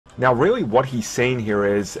Now really what he's saying here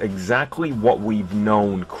is exactly what we've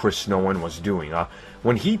known Chris Nolan was doing.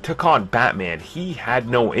 When he took on Batman, he had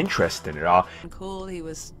no interest in it. Cool, he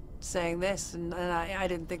was saying this, and I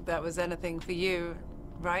didn't think that was anything for you,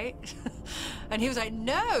 right? And he was like,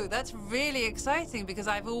 no, that's really exciting, because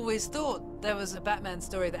I've always thought there was a Batman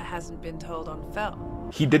story that hasn't been told on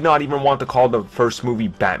film. He did not even want to call the first movie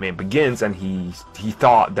Batman Begins, and he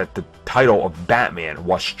thought that the title of Batman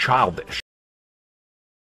was childish.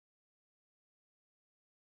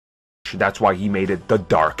 That's why he made it The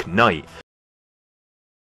Dark Knight.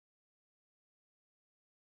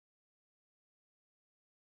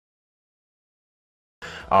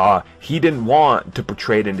 He didn't want to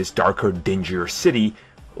portray it in this darker, dingier city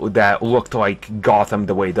that looked like Gotham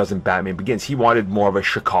the way it does in Batman Begins. He wanted more of a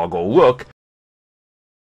Chicago look.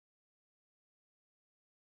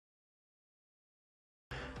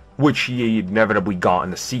 Which he inevitably got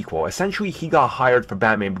in the sequel. Essentially, he got hired for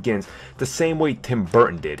Batman Begins the same way Tim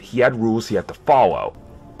Burton did. He had rules he had to follow.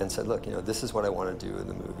 And said, look, this is what I want to do in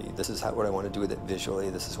the movie. This is what I want to do with it visually.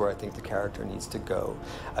 This is where I think the character needs to go.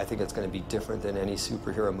 I think it's going to be different than any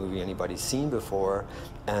superhero movie anybody's seen before.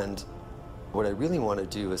 And what I really want to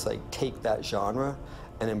do is take that genre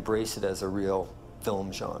and embrace it as a real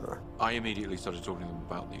film genre. I immediately started talking to them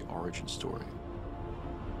about the origin story.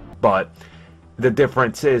 But the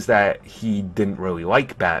difference is that he didn't really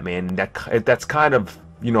like Batman, and that's kind of,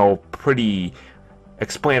 pretty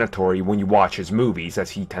explanatory when you watch his movies, as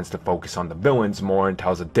he tends to focus on the villains more and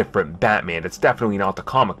tells a different Batman. It's definitely not the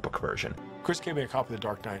comic book version. Chris gave me a copy of The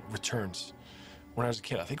Dark Knight Returns when I was a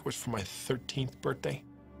kid. I think it was for my 13th birthday,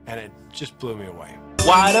 and it just blew me away.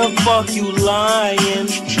 Why the fuck you lying?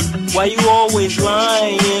 Why you always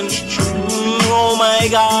lying? Oh my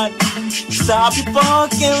God, stop your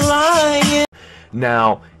fucking lying.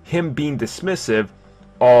 Now, him being dismissive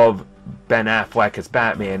of Ben Affleck as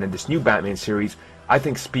Batman in this new Batman series, I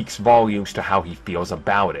think speaks volumes to how he feels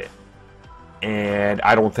about it. And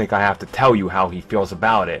I don't think I have to tell you how he feels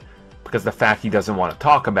about it, because the fact he doesn't want to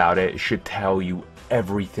talk about it should tell you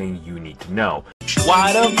everything you need to know.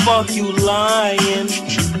 Why the fuck you lying?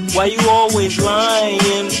 Why you always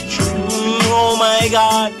lying? Oh my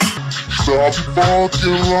God, stop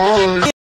fucking lying.